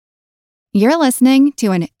You're listening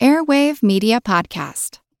to an Airwave Media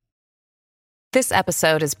Podcast. This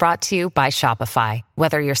episode is brought to you by Shopify.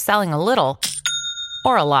 Whether you're selling a little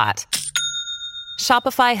or a lot,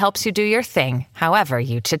 Shopify helps you do your thing, however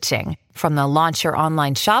you cha-ching. From the launch your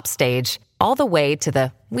online shop stage, all the way to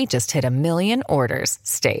the we just hit 1 million orders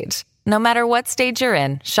stage. No matter what stage you're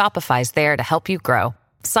in, Shopify's there to help you grow.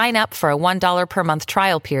 Sign up for a $1 per month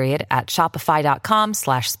trial period at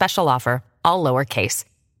shopify.com/special offer, all lowercase.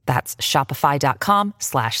 That's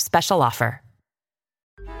shopify.com/special offer.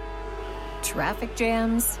 Traffic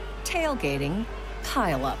jams, tailgating,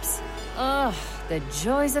 pile-ups. Ugh, the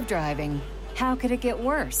joys of driving. How could it get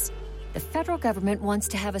worse? The federal government wants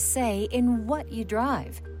to have a say in what you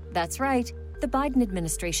drive. That's right. The Biden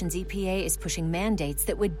administration's EPA is pushing mandates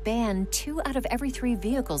that would ban 2 out of every 3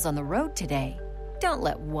 vehicles on the road today. Don't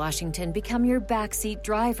let Washington become your backseat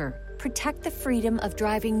driver. Protect the freedom of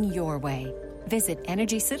driving your way. Visit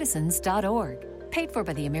EnergyCitizens.org. Paid for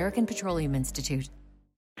by the American Petroleum Institute.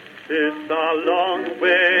 It's a long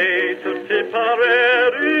way to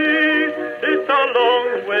Tipperary. It's a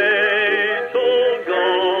long way to go.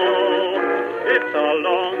 It's a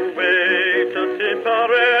long way to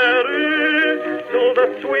Tipperary, to the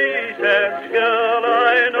sweetest girl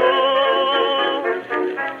I know.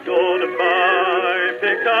 Goodbye,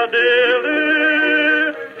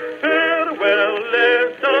 Piccadilly. Farewell,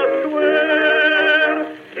 Leicester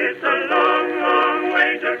Square. It's a long, long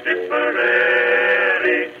way to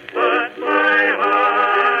Tipperary, but my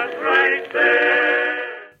heart's right there.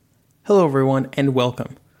 Hello everyone, and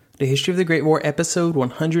welcome to History of the Great War episode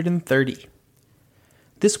 130.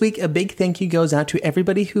 This week, a big thank you goes out to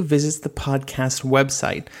everybody who visits the podcast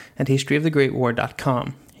website at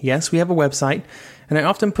historyofthegreatwar.com. Yes, we have a website, and I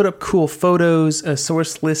often put up cool photos, a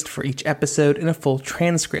source list for each episode, and a full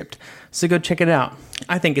transcript, so go check it out.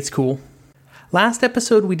 I think it's cool. Last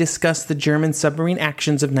episode, we discussed the German submarine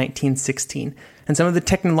actions of 1916 and some of the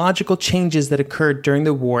technological changes that occurred during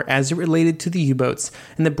the war as it related to the U-boats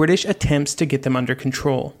and the British attempts to get them under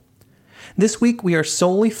control. This week, we are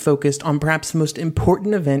solely focused on perhaps the most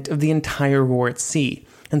important event of the entire war at sea,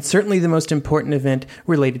 and certainly the most important event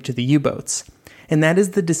related to the U-boats. And that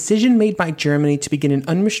is the decision made by Germany to begin an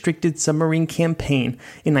unrestricted submarine campaign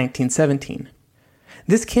in 1917.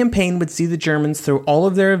 This campaign would see the Germans throw all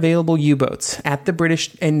of their available U-boats at the British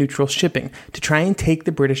and neutral shipping to try and take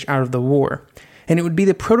the British out of the war. And it would be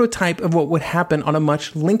the prototype of what would happen on a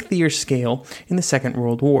much lengthier scale in the Second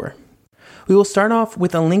World War. We will start off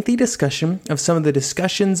with a lengthy discussion of some of the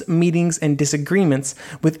discussions, meetings, and disagreements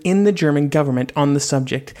within the German government on the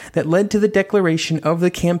subject that led to the declaration of the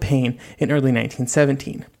campaign in early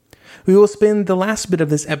 1917. We will spend the last bit of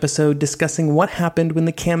this episode discussing what happened when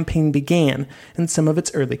the campaign began and some of its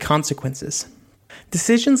early consequences.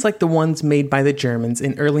 Decisions like the ones made by the Germans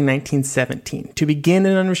in early 1917 to begin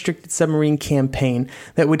an unrestricted submarine campaign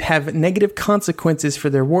that would have negative consequences for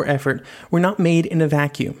their war effort were not made in a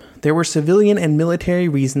vacuum. There were civilian and military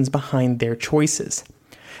reasons behind their choices.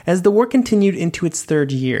 As the war continued into its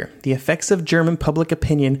third year, the effects of German public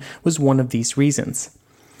opinion was one of these reasons.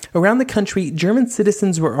 Around the country, German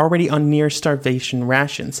citizens were already on near-starvation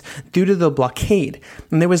rations due to the blockade,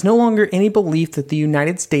 and there was no longer any belief that the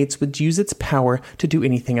United States would use its power to do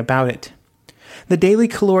anything about it. The daily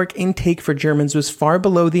caloric intake for Germans was far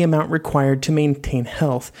below the amount required to maintain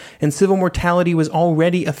health, and civil mortality was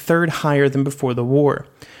already a third higher than before the war.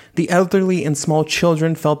 The elderly and small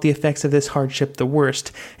children felt the effects of this hardship the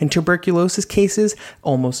worst, and tuberculosis cases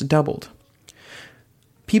almost doubled.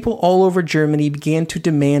 People all over Germany began to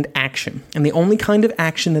demand action, and the only kind of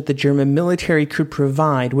action that the German military could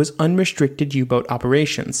provide was unrestricted U-boat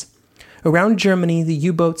operations. Around Germany, the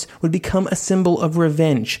U-boats would become a symbol of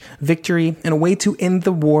revenge, victory, and a way to end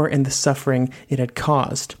the war and the suffering it had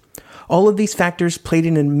caused. All of these factors put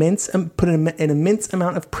an immense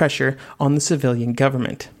amount of pressure on the civilian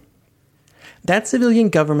government. That civilian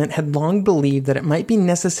government had long believed that it might be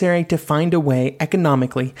necessary to find a way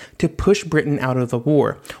economically to push Britain out of the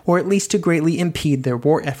war, or at least to greatly impede their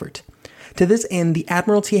war effort. To this end, the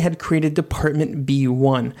Admiralty had created Department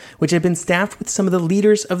B1, which had been staffed with some of the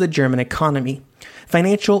leaders of the German economy.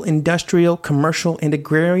 Financial, industrial, commercial, and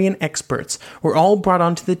agrarian experts were all brought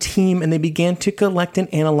onto the team, and they began to collect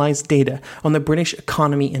and analyze data on the British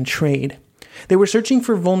economy and trade. They were searching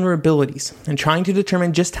for vulnerabilities and trying to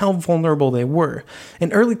determine just how vulnerable they were.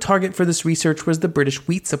 An early target for this research was the British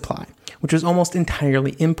wheat supply, which was almost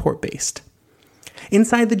entirely import-based.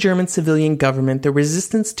 Inside the German civilian government, the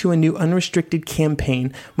resistance to a new unrestricted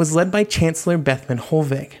campaign was led by Chancellor Bethmann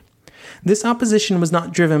Hollweg. This opposition was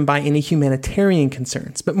not driven by any humanitarian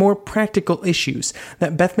concerns, but more practical issues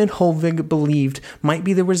that Bethmann Hollweg believed might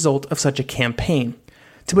be the result of such a campaign.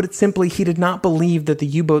 To put it simply, he did not believe that the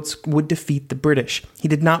U-boats would defeat the British. He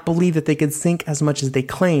did not believe that they could sink as much as they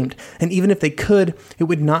claimed, and even if they could, it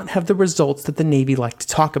would not have the results that the Navy liked to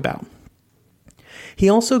talk about. He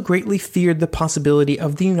also greatly feared the possibility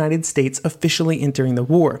of the United States officially entering the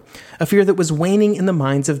war, a fear that was waning in the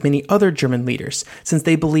minds of many other German leaders, since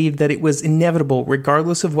they believed that it was inevitable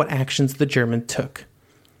regardless of what actions the Germans took.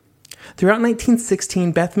 Throughout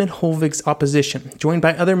 1916, Bethmann Hollweg's opposition, joined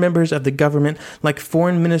by other members of the government like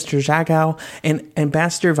Foreign Minister Jagow and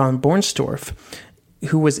Ambassador von Bornsdorf,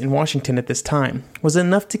 who was in Washington at this time, was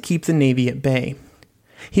enough to keep the Navy at bay.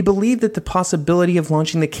 He believed that the possibility of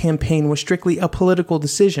launching the campaign was strictly a political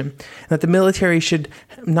decision, and that the military should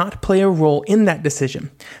not play a role in that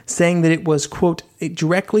decision, saying that it was, quote, "it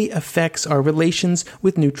directly affects our relations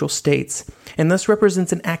with neutral states, and thus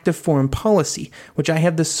represents an act of foreign policy, which I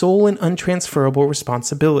have the sole and untransferable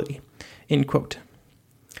responsibility," end quote.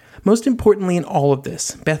 Most importantly in all of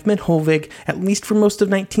this, Bethmann Hollweg, at least for most of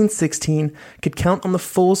 1916, could count on the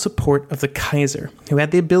full support of the Kaiser, who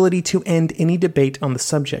had the ability to end any debate on the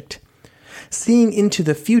subject. Seeing into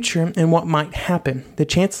the future and what might happen, the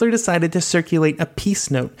Chancellor decided to circulate a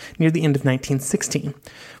peace note near the end of 1916.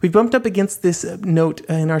 We've bumped up against this note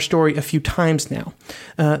in our story a few times now.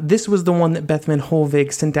 This was the one that Bethmann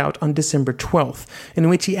Hollweg sent out on December 12th, in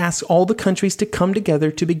which he asked all the countries to come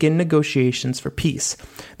together to begin negotiations for peace.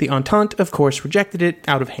 The Entente, of course, rejected it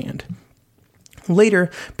out of hand. Later,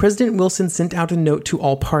 President Wilson sent out a note to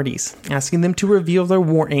all parties, asking them to reveal their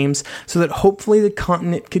war aims so that hopefully the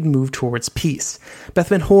continent could move towards peace.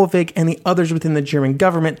 Bethmann Hollweg and the others within the German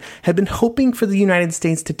government had been hoping for the United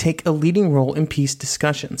States to take a leading role in peace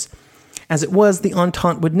discussions. As it was, the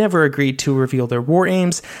Entente would never agree to reveal their war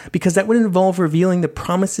aims, because that would involve revealing the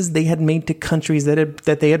promises they had made to countries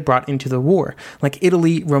that they had brought into the war, like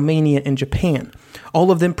Italy, Romania, and Japan.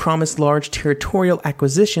 All of them promised large territorial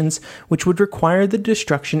acquisitions, which would require the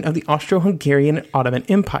destruction of the Austro-Hungarian and Ottoman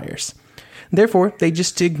empires. Therefore, they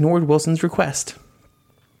just ignored Wilson's request.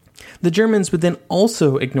 The Germans would then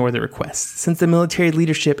also ignore the request, since the military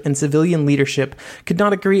leadership and civilian leadership could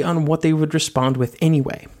not agree on what they would respond with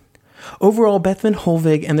anyway. Overall, Bethmann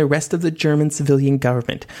Hollweg and the rest of the German civilian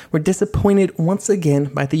government were disappointed once again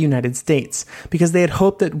by the United States, because they had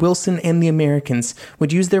hoped that Wilson and the Americans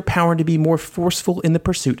would use their power to be more forceful in the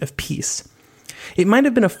pursuit of peace. It might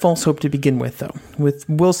have been a false hope to begin with, though, with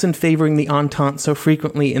Wilson favoring the Entente so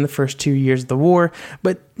frequently in the first 2 years of the war,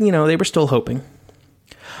 but, they were still hoping.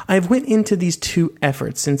 I've went into these two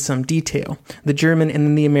efforts in some detail, the German and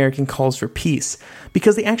then the American calls for peace,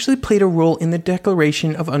 because they actually played a role in the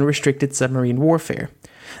declaration of unrestricted submarine warfare.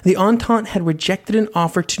 The Entente had rejected an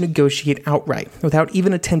offer to negotiate outright, without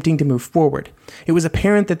even attempting to move forward. It was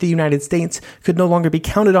apparent that the United States could no longer be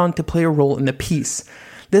counted on to play a role in the peace.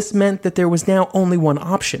 This meant that there was now only one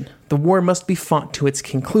option. The war must be fought to its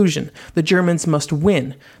conclusion. The Germans must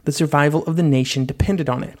win. The survival of the nation depended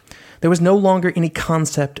on it. There was no longer any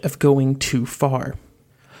concept of going too far.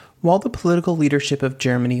 While the political leadership of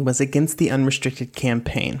Germany was against the unrestricted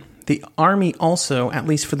campaign, the army also, at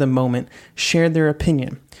least for the moment, shared their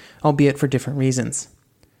opinion, albeit for different reasons.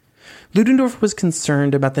 Ludendorff was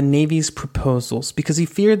concerned about the Navy's proposals because he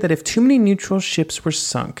feared that if too many neutral ships were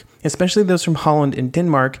sunk, especially those from Holland and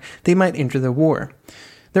Denmark, they might enter the war.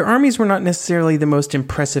 Their armies were not necessarily the most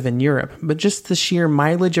impressive in Europe, but just the sheer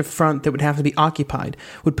mileage of front that would have to be occupied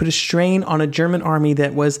would put a strain on a German army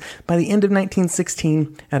that was, by the end of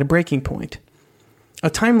 1916, at a breaking point. A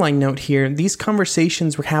timeline note here, these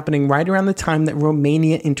conversations were happening right around the time that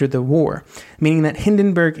Romania entered the war, meaning that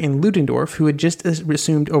Hindenburg and Ludendorff, who had just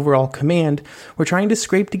assumed overall command, were trying to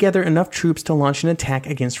scrape together enough troops to launch an attack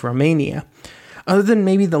against Romania. Other than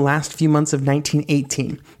maybe the last few months of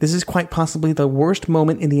 1918, this is quite possibly the worst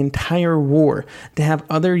moment in the entire war to have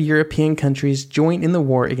other European countries join in the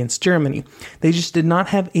war against Germany. They just did not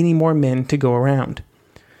have any more men to go around.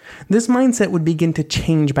 This mindset would begin to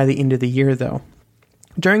change by the end of the year, though.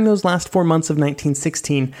 During those last 4 months of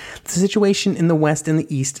 1916, the situation in the West and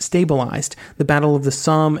the East stabilized. The Battle of the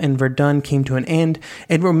Somme and Verdun came to an end,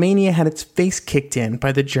 and Romania had its face kicked in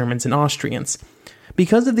by the Germans and Austrians.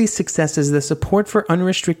 Because of these successes, the support for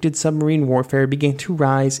unrestricted submarine warfare began to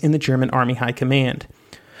rise in the German Army High Command.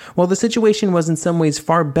 While the situation was in some ways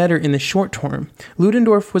far better in the short term,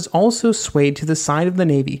 Ludendorff was also swayed to the side of the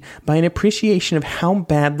Navy by an appreciation of how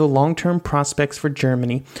bad the long-term prospects for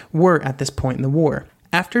Germany were at this point in the war.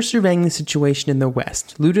 After surveying the situation in the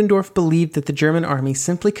West, Ludendorff believed that the German army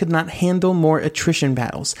simply could not handle more attrition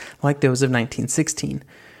battles like those of 1916.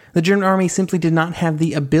 The German army simply did not have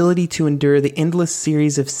the ability to endure the endless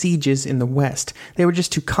series of sieges in the West. They were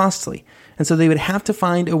just too costly, and so they would have to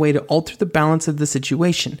find a way to alter the balance of the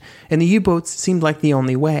situation, and the U-boats seemed like the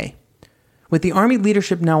only way. With the army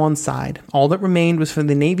leadership now on side, all that remained was for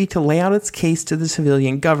the Navy to lay out its case to the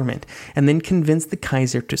civilian government, and then convince the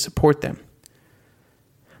Kaiser to support them.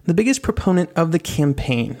 The biggest proponent of the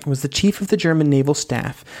campaign was the chief of the German naval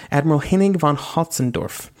staff, Admiral Henning von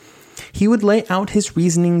Hotzendorf. He would lay out his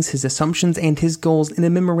reasonings, his assumptions, and his goals in a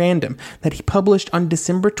memorandum that he published on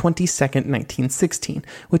December 22, 1916,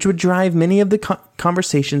 which would drive many of the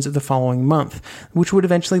conversations of the following month, which would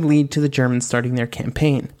eventually lead to the Germans starting their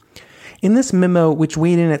campaign. In this memo, which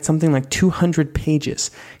weighed in at something like 200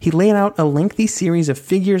 pages, he laid out a lengthy series of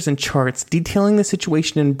figures and charts detailing the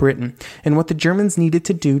situation in Britain and what the Germans needed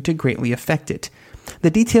to do to greatly affect it.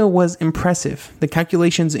 The detail was impressive. The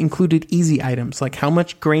calculations included easy items like how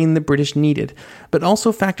much grain the British needed, but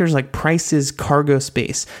also factors like prices, cargo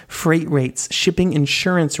space, freight rates, shipping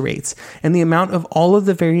insurance rates, and the amount of all of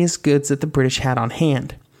the various goods that the British had on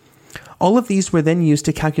hand. All of these were then used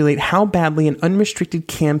to calculate how badly an unrestricted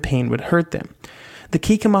campaign would hurt them. The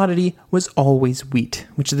key commodity was always wheat,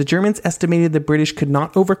 which the Germans estimated the British could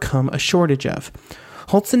not overcome a shortage of.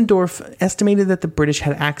 Hotzendorf estimated that the British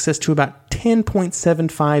had access to about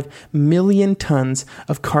 10.75 million tons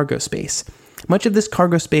of cargo space. Much of this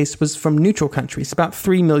cargo space was from neutral countries, about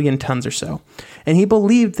 3 million tons or so, and he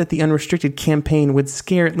believed that the unrestricted campaign would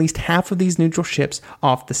scare at least half of these neutral ships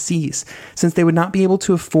off the seas, since they would not be able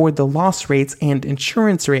to afford the loss rates and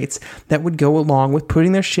insurance rates that would go along with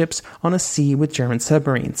putting their ships on a sea with German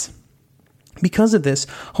submarines. Because of this,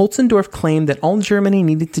 Hotzendorf claimed that all Germany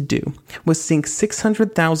needed to do was sink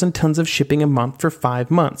 600,000 tons of shipping a month for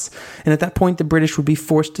 5 months, and at that point the British would be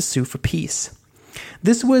forced to sue for peace.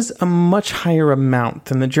 This was a much higher amount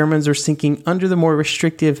than the Germans were sinking under the more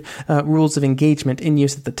restrictive rules of engagement in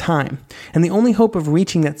use at the time, and the only hope of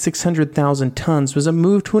reaching that 600,000 tons was a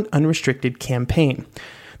move to an unrestricted campaign.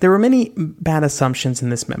 There were many bad assumptions in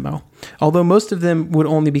this memo, although most of them would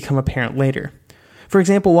only become apparent later. For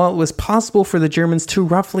example, while it was possible for the Germans to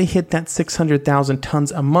roughly hit that 600,000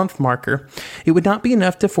 tons a month marker, it would not be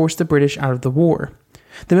enough to force the British out of the war.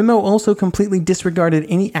 The memo also completely disregarded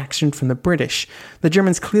any action from the British. The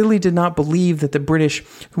Germans clearly did not believe that the British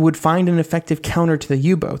would find an effective counter to the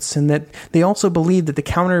U-boats, and that they also believed that the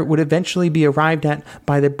counter would eventually be arrived at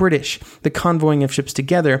by the British. The convoying of ships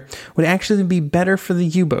together would actually be better for the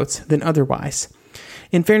U-boats than otherwise.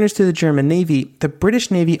 In fairness to the German Navy, the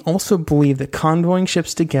British Navy also believed that convoying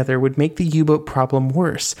ships together would make the U-boat problem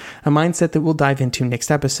worse, a mindset that we'll dive into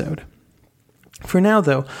next episode. For now,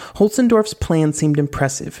 though, Hotzendorf's plan seemed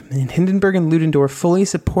impressive, and Hindenburg and Ludendorff fully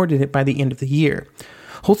supported it by the end of the year.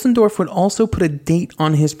 Hotzendorf would also put a date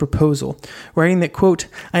on his proposal, writing that, quote,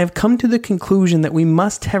 "I have come to the conclusion that we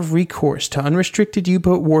must have recourse to unrestricted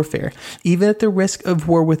U-boat warfare, even at the risk of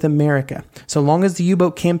war with America, so long as the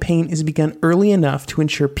U-boat campaign is begun early enough to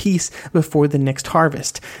ensure peace before the next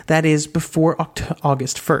harvest, that is, before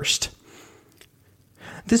August 1st.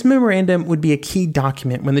 This memorandum would be a key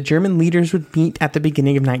document when the German leaders would meet at the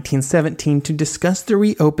beginning of 1917 to discuss the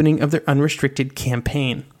reopening of their unrestricted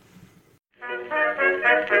campaign.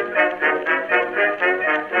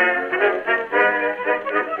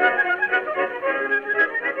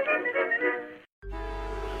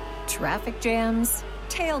 Traffic jams,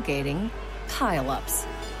 tailgating, pileups.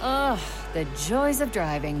 Ugh, the joys of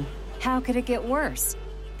driving. How could it get worse?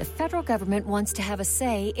 The federal government wants to have a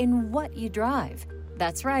say in what you drive.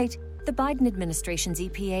 That's right. The Biden administration's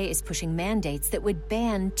EPA is pushing mandates that would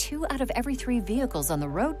ban 2 out of every 3 vehicles on the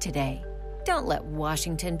road today. Don't let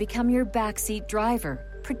Washington become your backseat driver.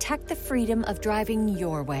 Protect the freedom of driving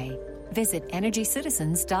your way. Visit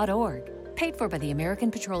EnergyCitizens.org. Paid for by the American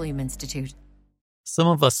Petroleum Institute. Some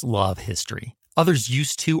of us love history. Others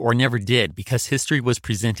used to or never did because history was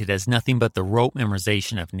presented as nothing but the rote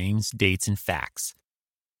memorization of names, dates, and facts.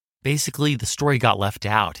 Basically, the story got left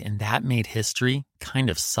out, and that made history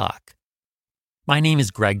kind of suck. My name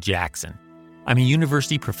is Greg Jackson. I'm a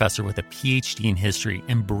university professor with a PhD in history,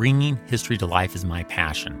 and bringing history to life is my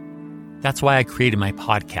passion. That's why I created my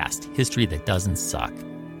podcast, History That Doesn't Suck.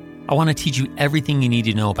 I want to teach you everything you need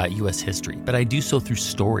to know about U.S. history, but I do so through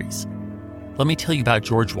stories. Let me tell you about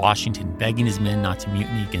George Washington begging his men not to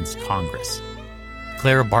mutiny against Congress,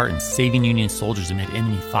 Clara Barton saving Union soldiers amid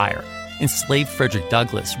enemy fire, enslaved Frederick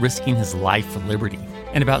Douglass risking his life for liberty,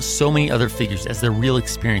 and about so many other figures as their real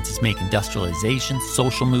experiences make industrialization,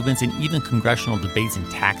 social movements, and even congressional debates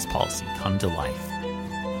and tax policy come to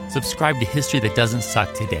life. Subscribe to History That Doesn't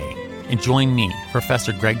Suck today, and join me,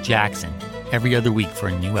 Professor Greg Jackson, every other week for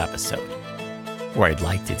a new episode. where I'd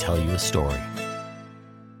like to tell you a story.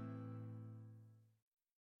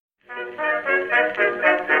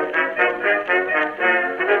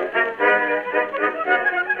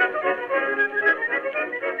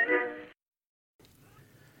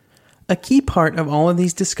 A key part of all of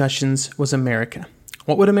these discussions was America.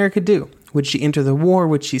 What would America do? Would she enter the war?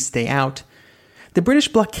 Would she stay out? The British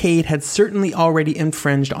blockade had certainly already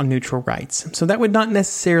infringed on neutral rights, so that would not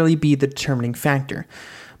necessarily be the determining factor.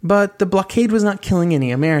 But the blockade was not killing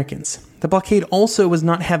any Americans. The blockade also was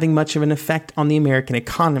not having much of an effect on the American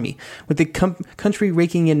economy, with the country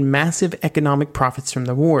raking in massive economic profits from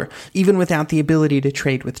the war, even without the ability to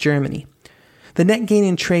trade with Germany. The net gain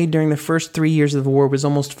in trade during the first 3 years of the war was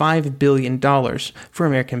almost $5 billion for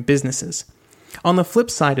American businesses. On the flip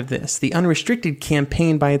side of this, the unrestricted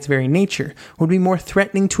campaign by its very nature would be more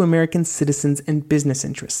threatening to American citizens and business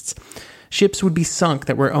interests. Ships would be sunk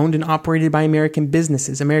that were owned and operated by American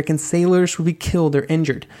businesses. American sailors would be killed or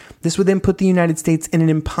injured. This would then put the United States in an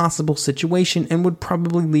impossible situation and would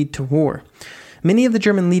probably lead to war. Many of the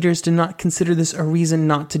German leaders did not consider this a reason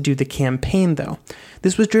not to do the campaign, though.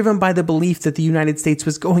 This was driven by the belief that the United States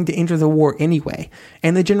was going to enter the war anyway,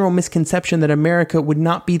 and the general misconception that America would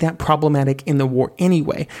not be that problematic in the war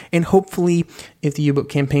anyway, and hopefully, if the U-boat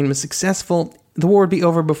campaign was successful, the war would be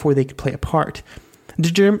over before they could play a part.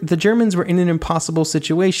 The Germans were in an impossible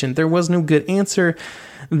situation. There was no good answer.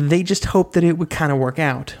 They just hoped that it would kind of work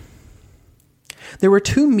out. There were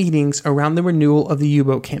two meetings around the renewal of the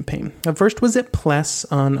U-boat campaign. The first was at Pless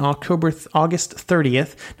on August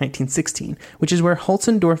 30th, 1916, which is where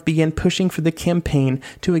Holzendorf began pushing for the campaign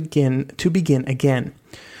to begin again.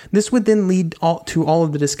 This would then lead to all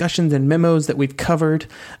of the discussions and memos that we've covered.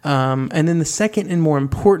 And then the second and more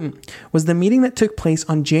important was the meeting that took place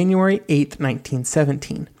on January 8th,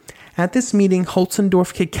 1917. At this meeting,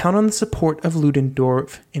 Holzendorf could count on the support of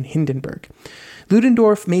Ludendorff and Hindenburg.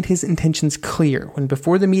 Ludendorff made his intentions clear when,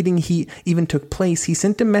 before the meeting even took place, he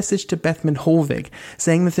sent a message to Bethmann Hollweg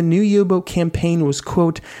saying that the new U-boat campaign was,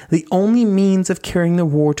 quote, the only means of carrying the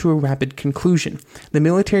war to a rapid conclusion. The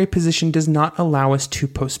military position does not allow us to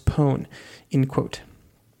postpone, end quote.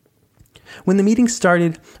 When the meeting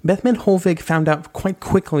started, Bethmann Hollweg found out quite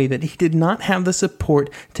quickly that he did not have the support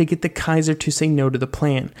to get the Kaiser to say no to the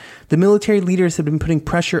plan. The military leaders had been putting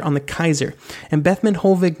pressure on the Kaiser, and Bethmann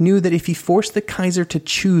Hollweg knew that if he forced the Kaiser to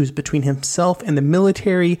choose between himself and the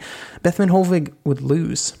military, Bethmann Hollweg would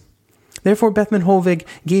lose. Therefore, Bethmann Hollweg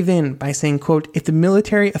gave in by saying, quote, if the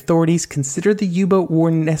military authorities consider the U-boat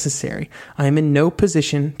war necessary, I am in no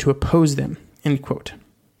position to oppose them, end quote.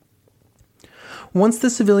 Once the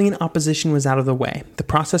civilian opposition was out of the way, the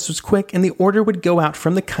process was quick and the order would go out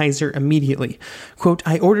from the Kaiser immediately. Quote,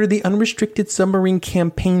 I order the unrestricted submarine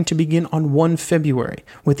campaign to begin on 1 February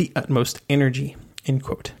with the utmost energy, end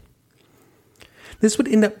quote. This would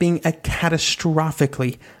end up being a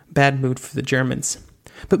catastrophically bad mood for the Germans,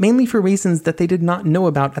 but mainly for reasons that they did not know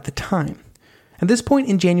about at the time. At this point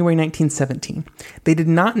in January 1917, they did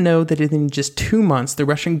not know that in just 2 months the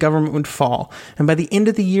Russian government would fall, and by the end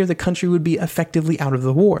of the year the country would be effectively out of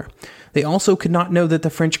the war. They also could not know that the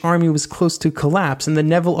French army was close to collapse, and the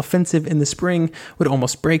Nivelle offensive in the spring would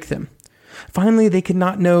almost break them. Finally, they could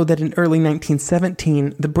not know that in early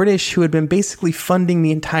 1917, the British, who had been basically funding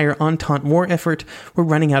the entire Entente war effort, were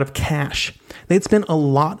running out of cash. They had spent a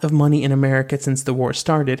lot of money in America since the war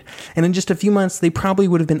started, and in just a few months, they probably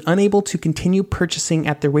would have been unable to continue purchasing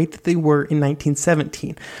at the rate that they were in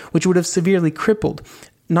 1917, which would have severely crippled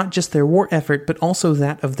not just their war effort, but also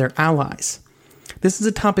that of their allies. This is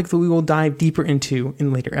a topic that we will dive deeper into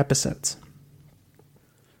in later episodes.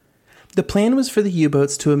 The plan was for the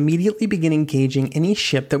U-boats to immediately begin engaging any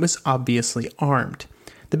ship that was obviously armed.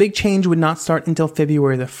 The big change would not start until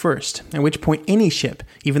February the 1st, at which point any ship,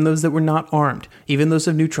 even those that were not armed, even those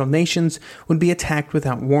of neutral nations, would be attacked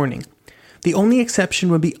without warning. The only exception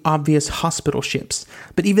would be obvious hospital ships,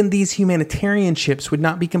 but even these humanitarian ships would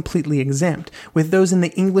not be completely exempt, with those in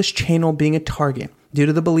the English Channel being a target, due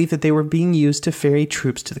to the belief that they were being used to ferry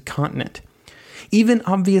troops to the continent. Even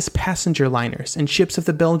obvious passenger liners and ships of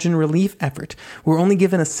the Belgian relief effort were only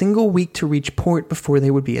given a single week to reach port before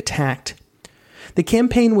they would be attacked. The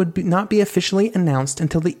campaign would not be officially announced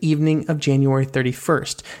until the evening of January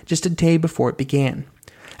 31st, just a day before it began.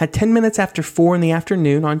 At 10 minutes after 4 in the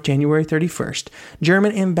afternoon on January 31st,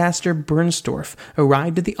 German Ambassador Bernstorff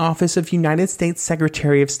arrived at the office of United States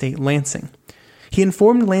Secretary of State Lansing. He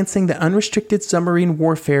informed Lansing that unrestricted submarine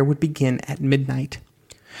warfare would begin at midnight.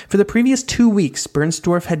 For the previous 2 weeks,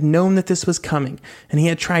 Bernstorff had known that this was coming, and he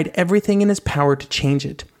had tried everything in his power to change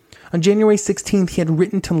it. On January 16th, he had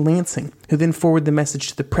written to Lansing, who then forwarded the message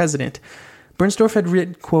to the president. Bernstorff had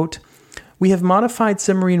written, quote, We have modified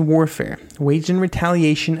submarine warfare, waged in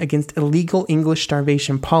retaliation against illegal English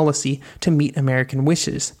starvation policy to meet American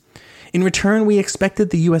wishes. In return, we expected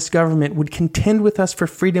the U.S. government would contend with us for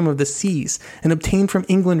freedom of the seas and obtain from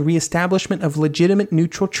England re-establishment of legitimate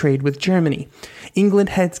neutral trade with Germany. England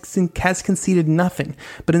has conceded nothing,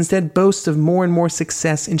 but instead boasts of more and more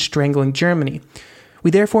success in strangling Germany. We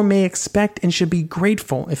therefore may expect and should be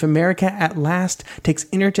grateful if America at last takes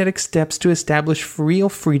energetic steps to establish real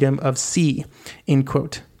freedom of sea." End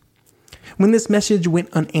quote. When this message went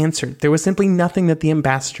unanswered, there was simply nothing that the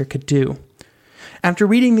ambassador could do. After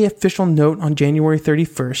reading the official note on January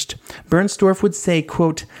 31st, Bernstorff would say,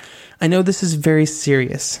 quote, "I know this is very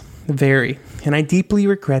serious, very, and I deeply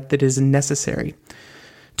regret that it is necessary."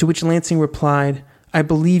 To which Lansing replied, "I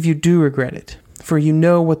believe you do regret it, for you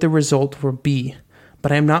know what the result will be,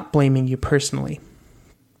 but I am not blaming you personally."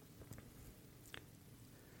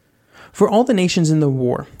 For all the nations in the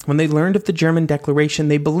war, when they learned of the German declaration,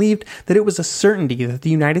 they believed that it was a certainty that the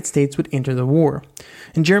United States would enter the war.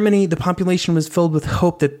 In Germany, the population was filled with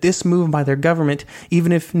hope that this move by their government,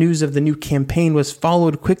 even if news of the new campaign was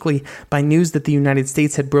followed quickly by news that the United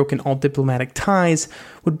States had broken all diplomatic ties,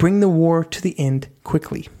 would bring the war to the end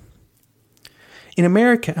quickly. In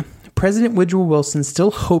America, President Woodrow Wilson still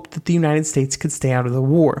hoped that the United States could stay out of the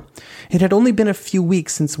war. It had only been a few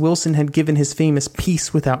weeks since Wilson had given his famous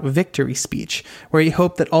Peace Without Victory speech, where he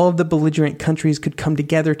hoped that all of the belligerent countries could come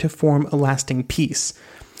together to form a lasting peace.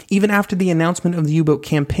 Even after the announcement of the U-boat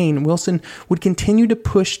campaign, Wilson would continue to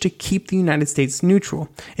push to keep the United States neutral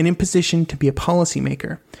and in position to be a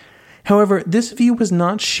policymaker. However, this view was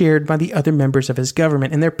not shared by the other members of his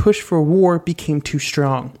government, and their push for war became too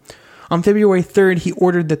strong. On February 3rd, he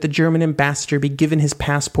ordered that the German ambassador be given his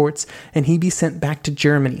passports and he be sent back to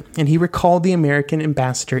Germany, and he recalled the American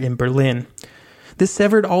ambassador in Berlin. This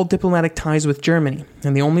severed all diplomatic ties with Germany,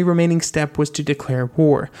 and the only remaining step was to declare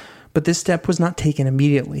war, but this step was not taken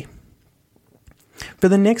immediately. For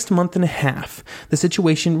the next month and a half, the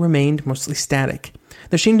situation remained mostly static.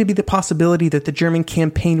 There seemed to be the possibility that the German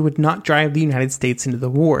campaign would not drive the United States into the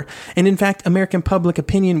war, and in fact, American public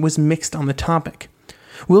opinion was mixed on the topic.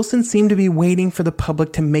 Wilson seemed to be waiting for the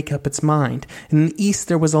public to make up its mind. In the East,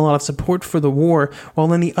 there was a lot of support for the war,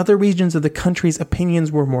 while in the other regions of the country's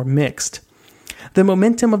opinions were more mixed. The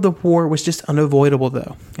momentum of the war was just unavoidable,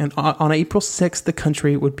 though, and on April 6th, the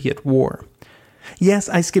country would be at war. Yes,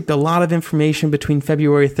 I skipped a lot of information between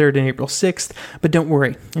February 3rd and April 6th, but don't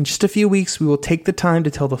worry. In just a few weeks, we will take the time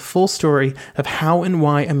to tell the full story of how and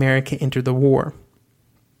why America entered the war.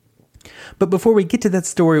 But before we get to that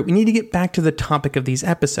story, we need to get back to the topic of these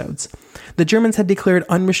episodes. The Germans had declared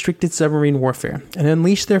unrestricted submarine warfare and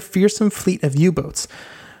unleashed their fearsome fleet of U-boats.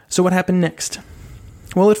 So what happened next?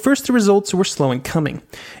 Well, at first the results were slow in coming.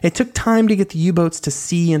 It took time to get the U-boats to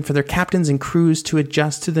sea and for their captains and crews to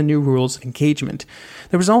adjust to the new rules of engagement.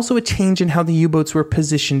 There was also a change in how the U-boats were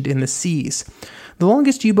positioned in the seas. The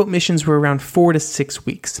longest U-boat missions were around 4 to 6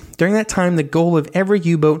 weeks. During that time, the goal of every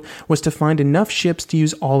U-boat was to find enough ships to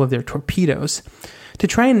use all of their torpedoes. To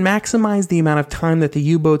try and maximize the amount of time that the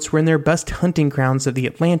U-boats were in their best hunting grounds of the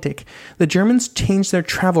Atlantic, the Germans changed their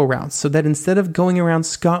travel routes so that instead of going around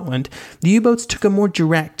Scotland, the U-boats took a more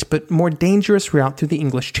direct but more dangerous route through the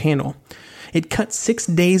English Channel. It cut 6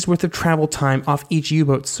 days' worth of travel time off each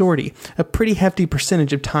U-boat sortie, a pretty hefty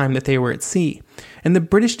percentage of time that they were at sea. And the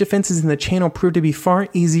British defenses in the Channel proved to be far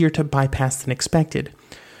easier to bypass than expected.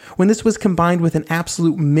 When this was combined with an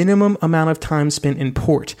absolute minimum amount of time spent in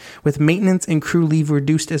port, with maintenance and crew leave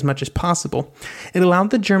reduced as much as possible, it allowed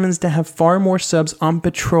the Germans to have far more subs on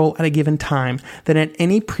patrol at a given time than at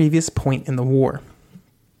any previous point in the war.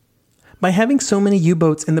 By having so many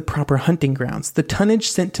U-boats in the proper hunting grounds, the tonnage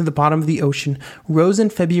sent to the bottom of the ocean rose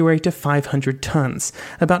in February to 500 tons,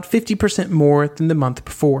 about 50% more than the month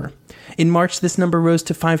before. In March, this number rose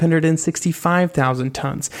to 565,000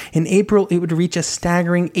 tons. In April, it would reach a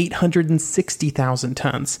staggering 860,000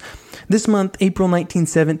 tons. This month, April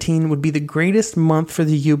 1917, would be the greatest month for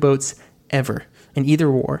the U-boats ever in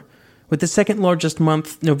either war, with the second largest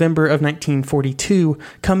month, November of 1942,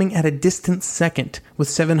 coming at a distant second with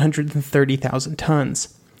 730,000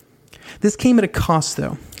 tons. This came at a cost,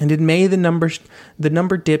 though, and in May the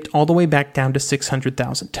number dipped all the way back down to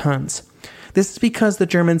 600,000 tons. This is because the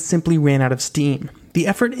Germans simply ran out of steam. The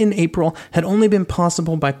effort in April had only been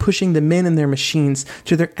possible by pushing the men and their machines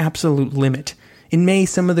to their absolute limit. In May,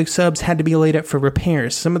 some of the subs had to be laid up for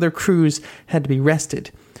repairs, some of their crews had to be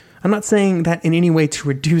rested. I'm not saying that in any way to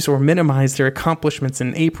reduce or minimize their accomplishments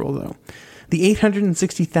in April, though. The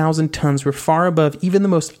 860,000 tons were far above even the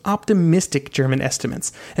most optimistic German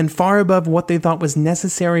estimates, and far above what they thought was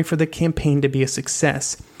necessary for the campaign to be a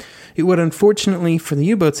success. It would unfortunately, for the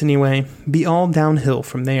U-boats anyway, be all downhill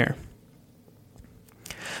from there.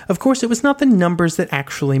 Of course, it was not the numbers that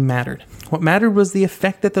actually mattered. What mattered was the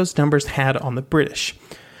effect that those numbers had on the British.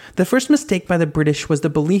 The first mistake by the British was the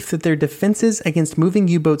belief that their defenses against moving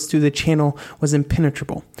U-boats through the channel was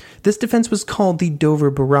impenetrable. This defense was called the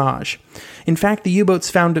Dover Barrage. In fact, the U-boats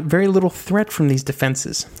found very little threat from these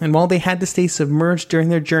defenses, and while they had to stay submerged during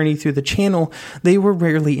their journey through the channel, they were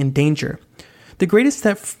rarely in danger. The greatest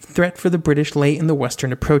threat for the British lay in the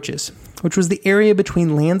western approaches, which was the area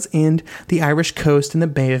between Land's End, the Irish coast, and the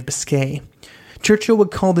Bay of Biscay. Churchill would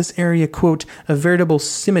call this area, quote, a veritable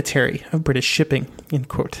cemetery of British shipping, end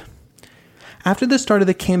quote. After the start of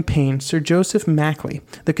the campaign, Sir Joseph Mackley,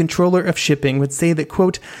 the controller of shipping, would say that,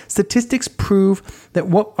 quote, statistics prove that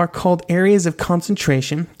what are called areas of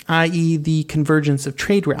concentration, i.e. the convergence of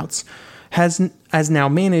trade routes, as now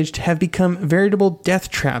managed, have become veritable death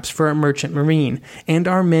traps for our merchant marine, and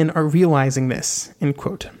our men are realizing this, end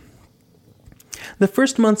quote. The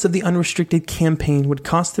first months of the unrestricted campaign would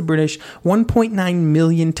cost the British 1.9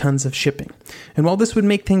 million tons of shipping, and while this would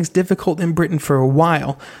make things difficult in Britain for a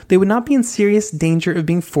while, they would not be in serious danger of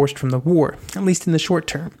being forced from the war, at least in the short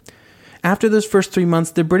term. After those first 3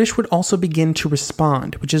 months, the British would also begin to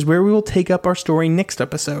respond, which is where we will take up our story next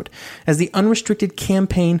episode, as the unrestricted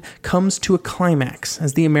campaign comes to a climax.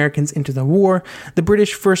 As the Americans enter the war, the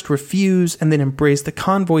British first refuse and then embrace the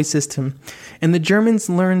convoy system, and the Germans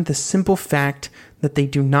learn the simple fact that they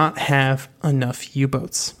do not have enough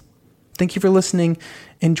U-boats. Thank you for listening,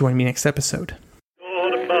 and join me next episode.